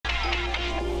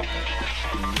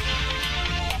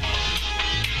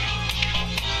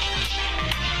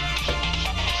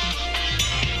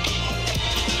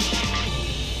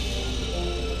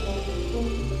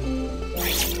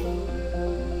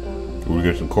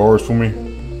get some cards for me?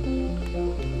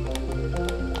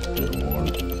 Get one.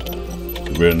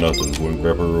 Better nothing. Go and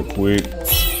grab her real quick.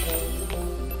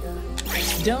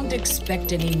 Don't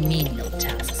expect any menial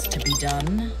tasks to be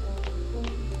done.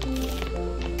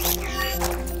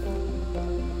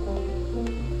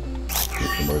 Get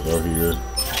somebody out here.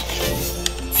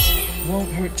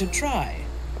 Won't hurt to try.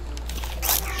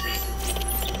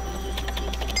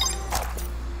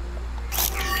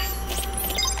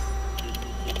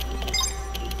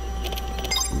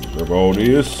 Grab all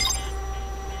this.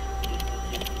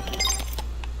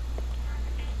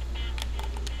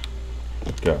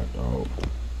 God, dog.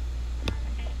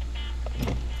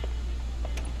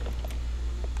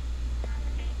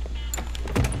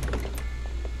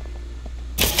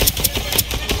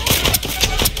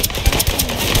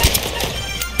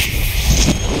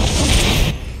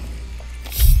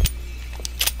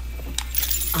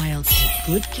 I'll take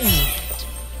good care of it.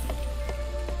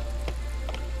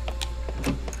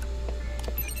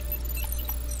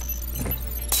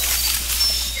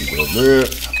 Grab that.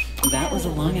 That was a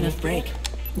long enough break.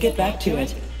 Get back to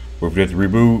it. Wait for that to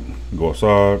reboot. Go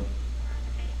outside.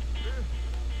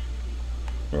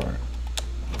 Alright.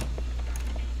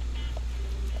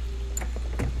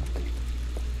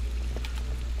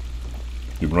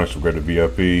 It'd be nice to grab the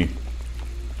VIP.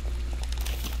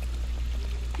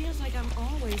 Feels like I'm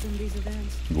always in these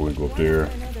events. Go and go up there.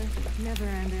 Never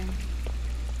ending.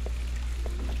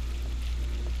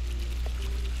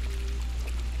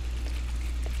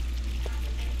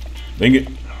 Dang it.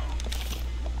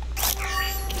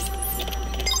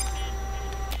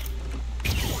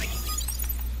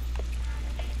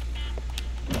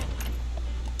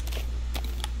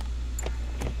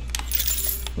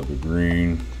 Another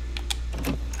green.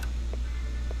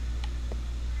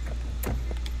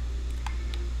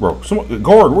 Bro, someone,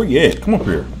 guard, where you at? Come up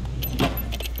here.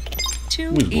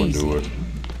 Too We just want to easy. do it.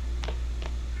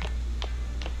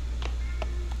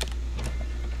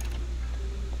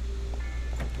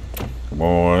 Come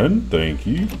on, thank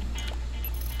you.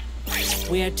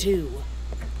 Where to?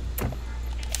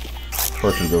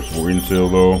 First, should go some more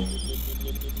intel though.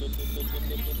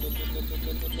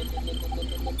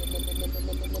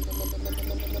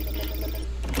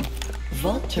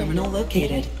 Vault terminal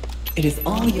located. It is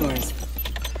all yours.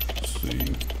 Let's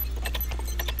see.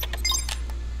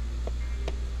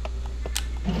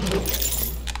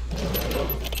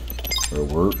 That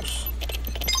works.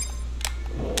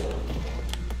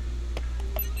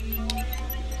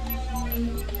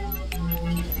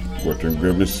 Go out there and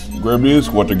grab this. Grab this.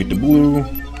 Go out there and get the blue.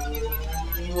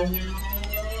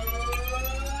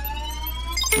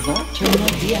 Vault terminal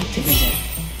deactivated.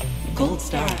 Gold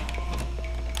star.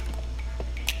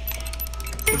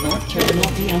 Vault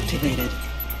terminal deactivated.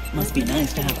 Must be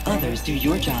nice to have others do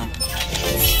your job.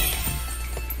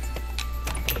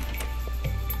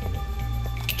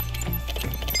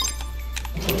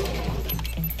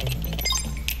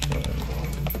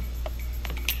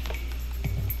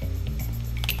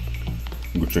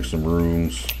 Go check some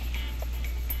rooms.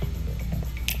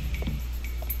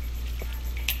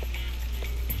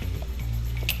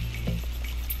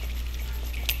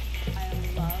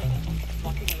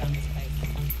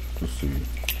 Let's see.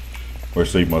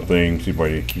 Let's save my thing. See if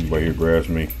anybody here grabs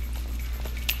me.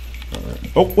 All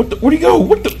right. Oh, what the? Where'd he go?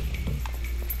 What the?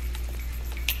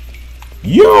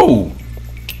 Yo!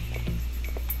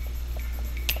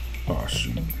 Oh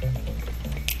shoot.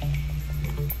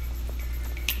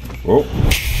 Oh, go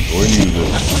ahead and use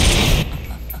it.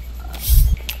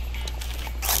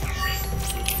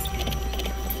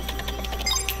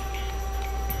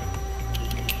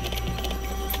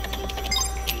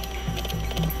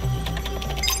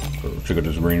 Check out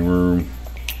this green room.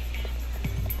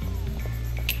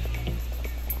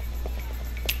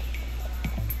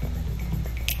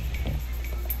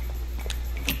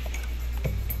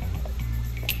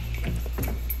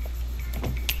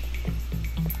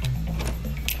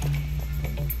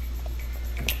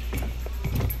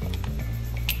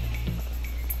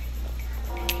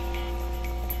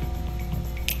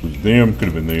 It was them, could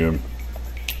have been them.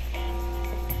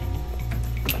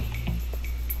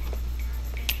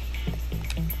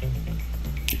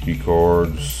 Key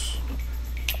cards.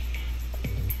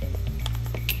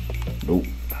 Nope.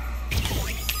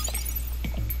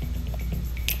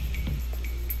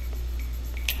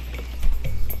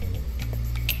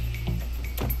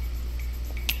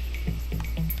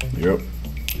 Yep.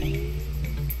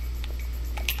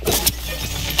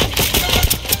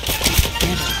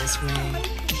 This way.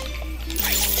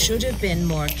 Should have been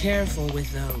more careful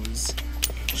with those.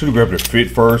 Should have grabbed a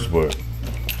fit first, but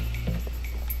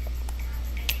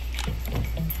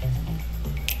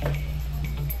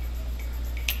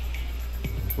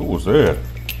was that?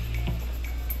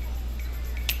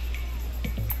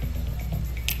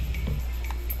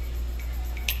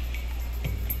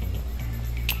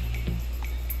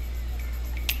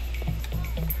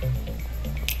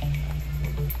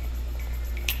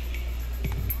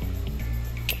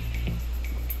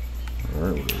 All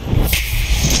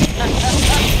right.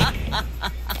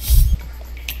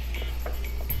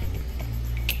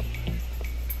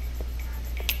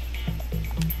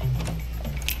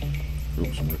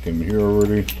 Oops, somebody came in here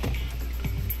already.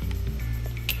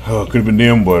 Oh, could have been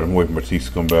them, but I'm waiting for my teeth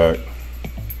to come back.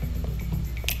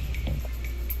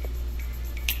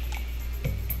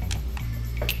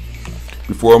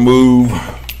 Before I move,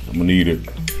 I'm gonna need it.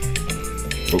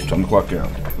 Oh, time to clock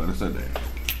out. Let us sit down.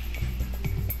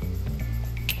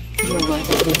 Your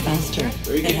rivals move faster.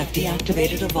 They have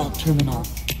deactivated a vault terminal.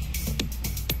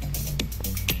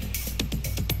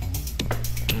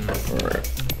 Alright.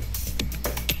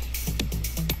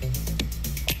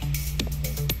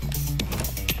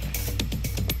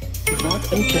 Vault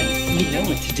open. You know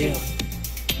what to do.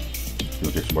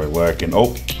 Look at somebody lacking.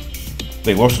 Oh,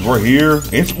 they lost us right here.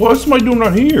 And what's somebody doing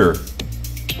right here?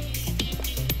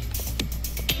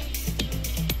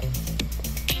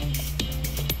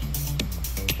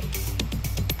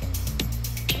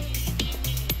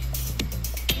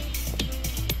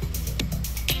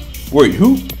 Wait,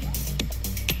 who?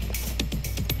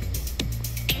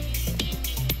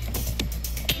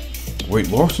 Wait,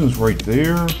 Lawson's right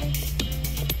there.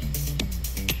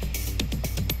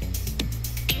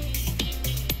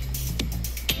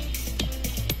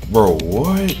 Bro,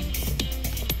 what?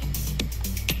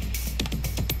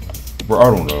 Bro,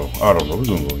 I don't know. I don't know. We're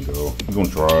gonna go. We're gonna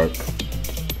try it.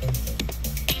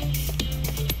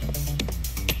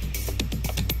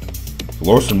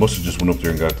 Larson must have just went up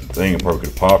there and got the thing and probably could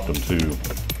have popped him too.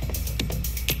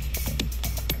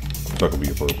 It's not gonna be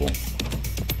a purple.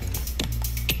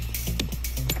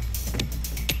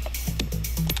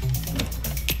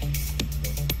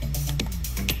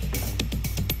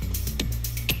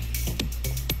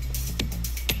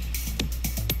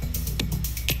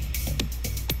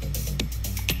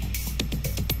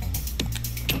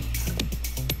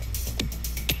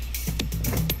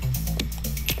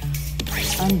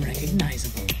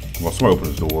 Unrecognizable. Come on, somebody open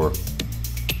this door.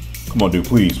 Come on, dude,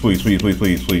 please, please, please, please,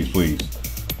 please, please, please.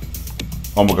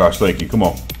 Oh my gosh, thank you. Come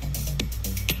on.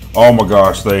 Oh my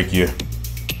gosh, thank you.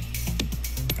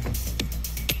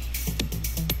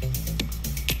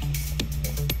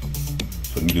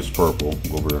 So I need this purple.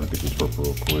 Go over there and get this purple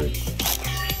real quick.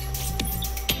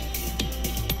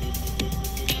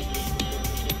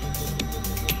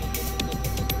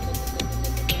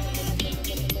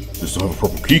 Just don't have a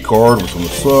purple key card, which is gonna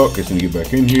suck. It's gonna get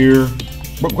back in here.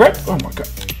 But grab, oh my god.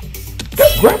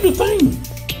 Grab the thing.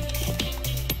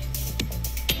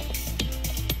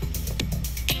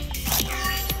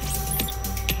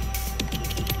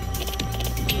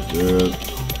 Good.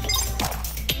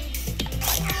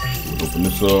 Open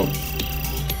this up.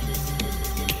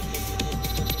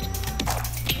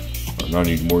 Now I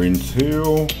need more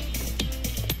intel.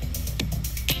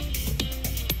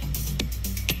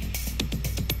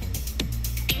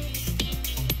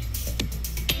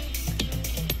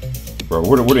 Bro,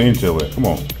 where the intel at? Come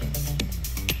on.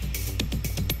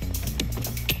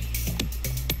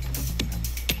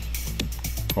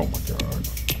 Oh my god.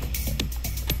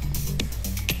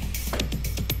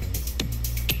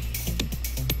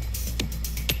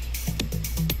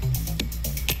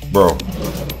 Bro.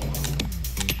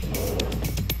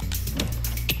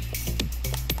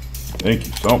 Thank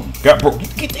you, something. Bro,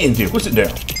 get the intel. Push it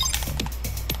down.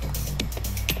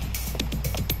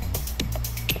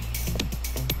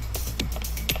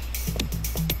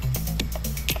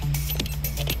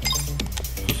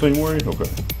 Same way? Okay.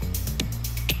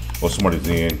 Well, somebody's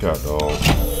in. God, dog.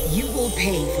 You will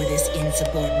pay for this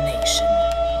insubordination.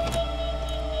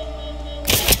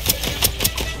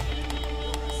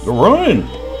 Go run!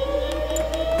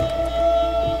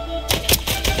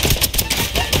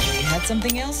 You had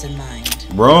something else in mind.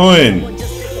 Run!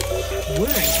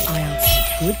 Worse, I'll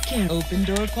take good care. Open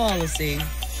door policy.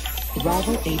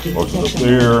 Rival agent Oh, it's up detection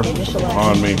there. mode.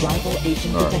 Behind me. Rival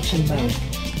agent All right. detection mode.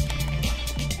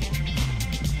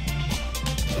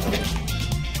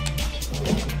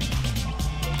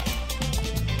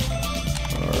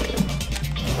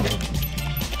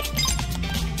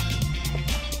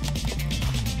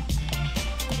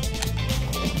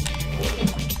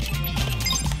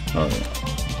 Alright.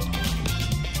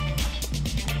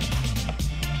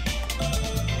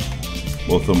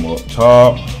 Both of them up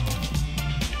top.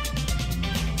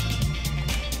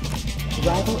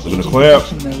 Rival They're gonna agent clap.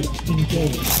 detection mode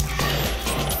engaged.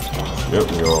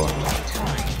 Yep, we are.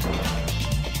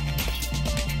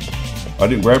 I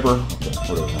didn't grab her? Okay,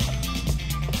 whatever.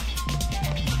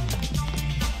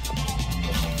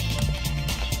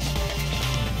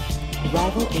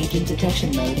 Rival agent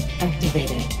detection mode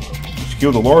activated. Did you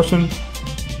kill the Larson?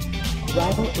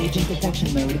 Rival agent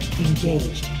detection mode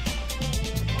engaged.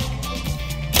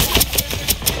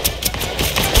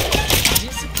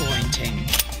 Disappointing.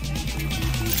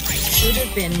 Should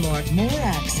have been more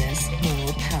access,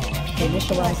 more power.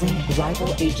 Initializing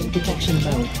rival agent detection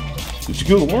mode. Did you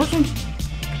kill the Larson?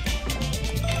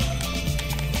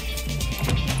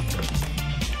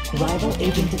 Rival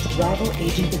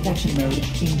agent detection mode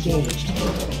engaged.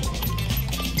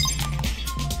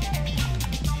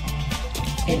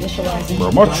 Initializing Bro,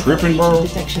 am I rival tripping, agent bro?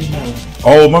 detection mode.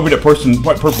 Oh, it might be that person,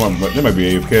 white purple one, but that might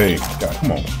be AFK. God,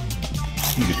 come on.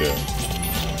 Look at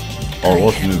that. Oh,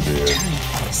 Larson is dead.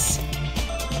 Yes.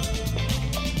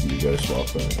 You gotta swap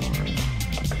that.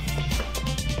 Alright.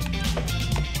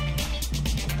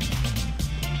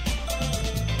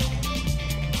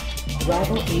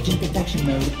 Rival agent detection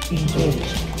mode engaged.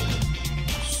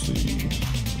 Let's see.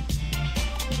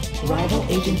 Rival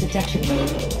agent detection mode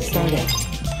started.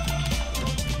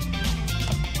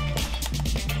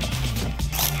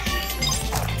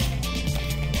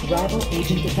 Rival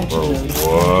agent detection Bro, mode.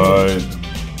 what?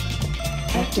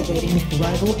 Activating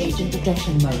rival agent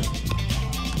detection mode.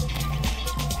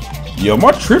 Yo, am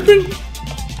I tripping?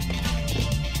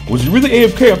 Was he really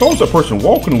AFK? I thought it was that person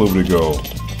walking a little bit ago.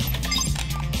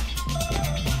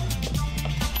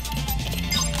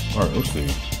 Alright, let's see.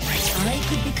 I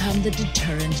could become the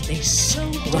deterrent they so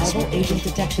Rival desperately agent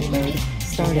detection mode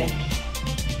started.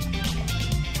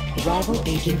 Rival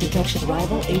agent detection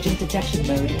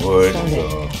mode What?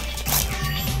 started.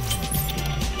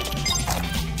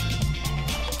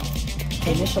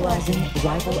 Initializing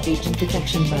rival agent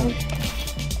detection mode.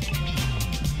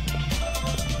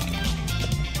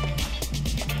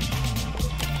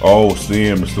 Oh,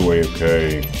 Sim is still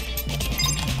AFK.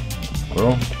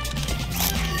 Well.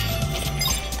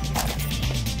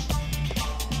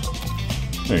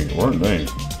 Dang, what? Dang.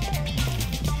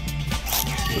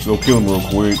 Let's go kill him real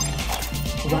quick.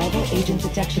 Rival agent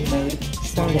detection mode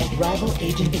started. Rival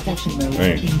agent detection mode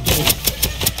Hey. engaged.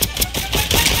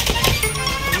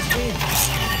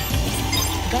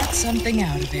 got something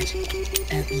out of it.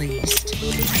 At least.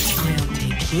 I'll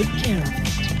take good care of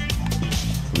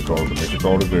it. We call it, make it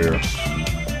call it there.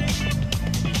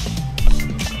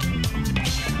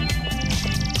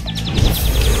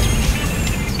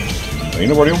 Ain't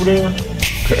nobody over there?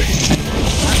 Okay.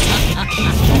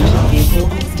 Vehicle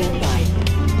on standby.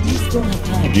 You still have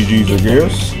time. GG's, I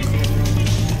guess.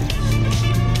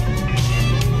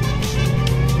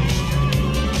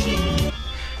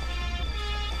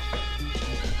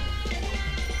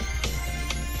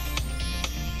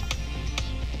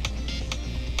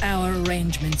 Our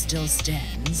arrangement still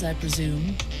stands, I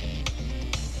presume.